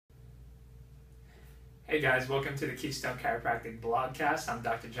Hey guys, welcome to the Keystone Chiropractic Blogcast. I'm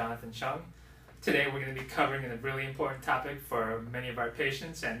Dr. Jonathan Chung. Today we're going to be covering a really important topic for many of our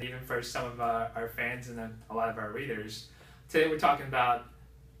patients and even for some of our fans and a lot of our readers. Today we're talking about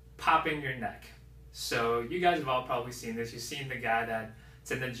popping your neck. So you guys have all probably seen this. You've seen the guy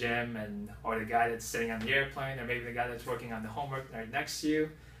that's in the gym or the guy that's sitting on the airplane, or maybe the guy that's working on the homework right next to you.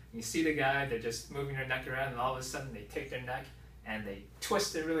 You see the guy, they're just moving their neck around, and all of a sudden they take their neck and they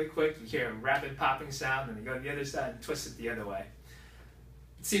twist it really quick. You hear a rapid popping sound, and they go to the other side and twist it the other way.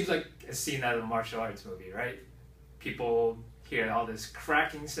 It seems like a scene out of a martial arts movie, right? People hear all this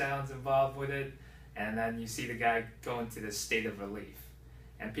cracking sounds involved with it, and then you see the guy go into this state of relief.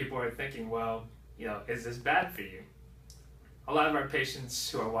 And people are thinking, well, is this bad for you? A lot of our patients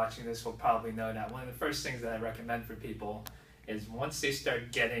who are watching this will probably know that one of the first things that I recommend for people is once they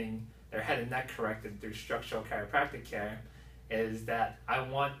start getting their head and neck corrected through structural chiropractic care, is that I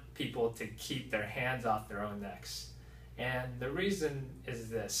want people to keep their hands off their own necks. And the reason is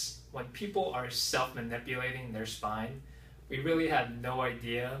this: when people are self-manipulating their spine, we really have no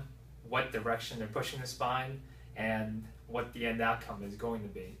idea what direction they're pushing the spine and what the end outcome is going to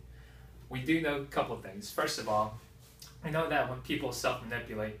be. We do know a couple of things. First of all, we know that when people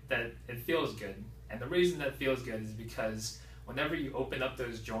self-manipulate, that it feels good. And the reason that it feels good is because whenever you open up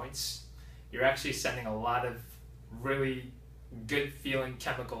those joints, you're actually sending a lot of really good feeling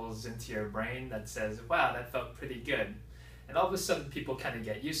chemicals into your brain that says, wow, that felt pretty good. And all of a sudden people kind of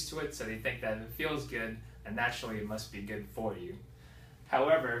get used to it, so they think that if it feels good, and naturally it must be good for you.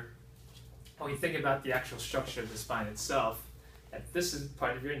 However, when you think about the actual structure of the spine itself, if this is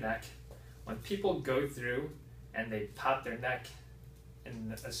part of your neck, when people go through and they pop their neck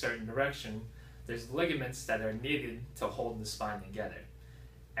in a certain direction, there's ligaments that are needed to hold the spine together.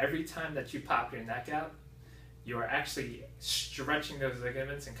 Every time that you pop your neck out, you are actually stretching those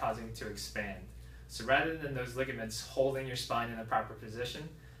ligaments and causing it to expand. So rather than those ligaments holding your spine in a proper position,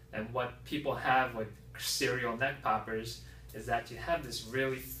 and what people have with serial neck poppers is that you have this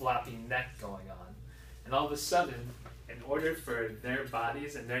really floppy neck going on. And all of a sudden, in order for their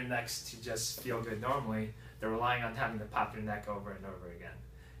bodies and their necks to just feel good normally, they're relying on having to pop their neck over and over again.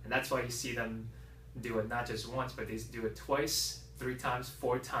 And that's why you see them do it not just once, but they do it twice, 3 times,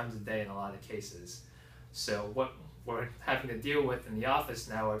 4 times a day in a lot of cases. So what we're having to deal with in the office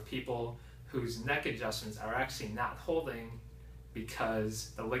now are people whose neck adjustments are actually not holding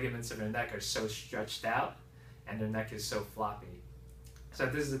because the ligaments of their neck are so stretched out and their neck is so floppy. So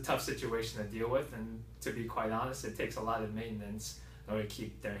this is a tough situation to deal with, and to be quite honest, it takes a lot of maintenance in order to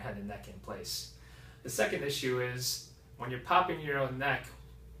keep their head and neck in place. The second issue is when you're popping your own neck,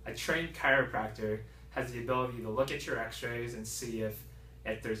 a trained chiropractor has the ability to look at your x-rays and see if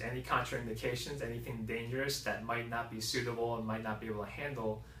there's any contraindications, anything dangerous that might not be suitable and might not be able to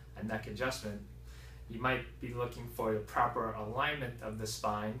handle a neck adjustment. You might be looking for the proper alignment of the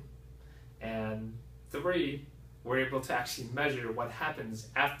spine. And 3, we're able to actually measure what happens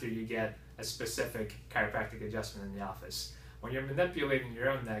after you get a specific chiropractic adjustment in the office. When you're manipulating your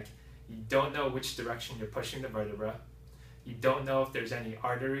own neck, you don't know which direction you're pushing the vertebra. You don't know if there's any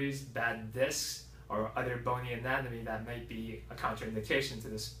arteries, bad discs, or other bony anatomy that might be a contraindication to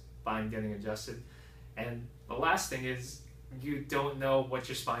the spine getting adjusted. And the last thing is, you don't know what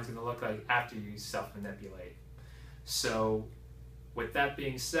your spine's going to look like after you self-manipulate. So with that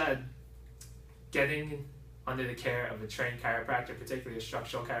being said, getting under the care of a trained chiropractor, particularly a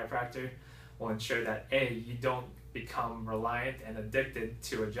structural chiropractor, will ensure that A, you don't become reliant and addicted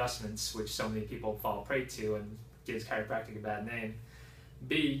to adjustments, which so many people fall prey to and gives chiropractic a bad name.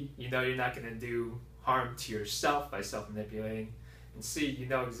 B, you're not going to do harm to yourself by self-manipulating. And C, you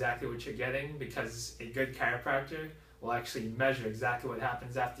know exactly what you're getting because a good chiropractor will actually measure exactly what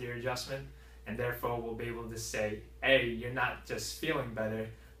happens after your adjustment, and therefore will be able to say, A, you're not just feeling better,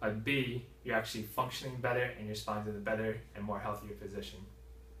 but B, you're actually functioning better and your spine's in a better and more healthier position.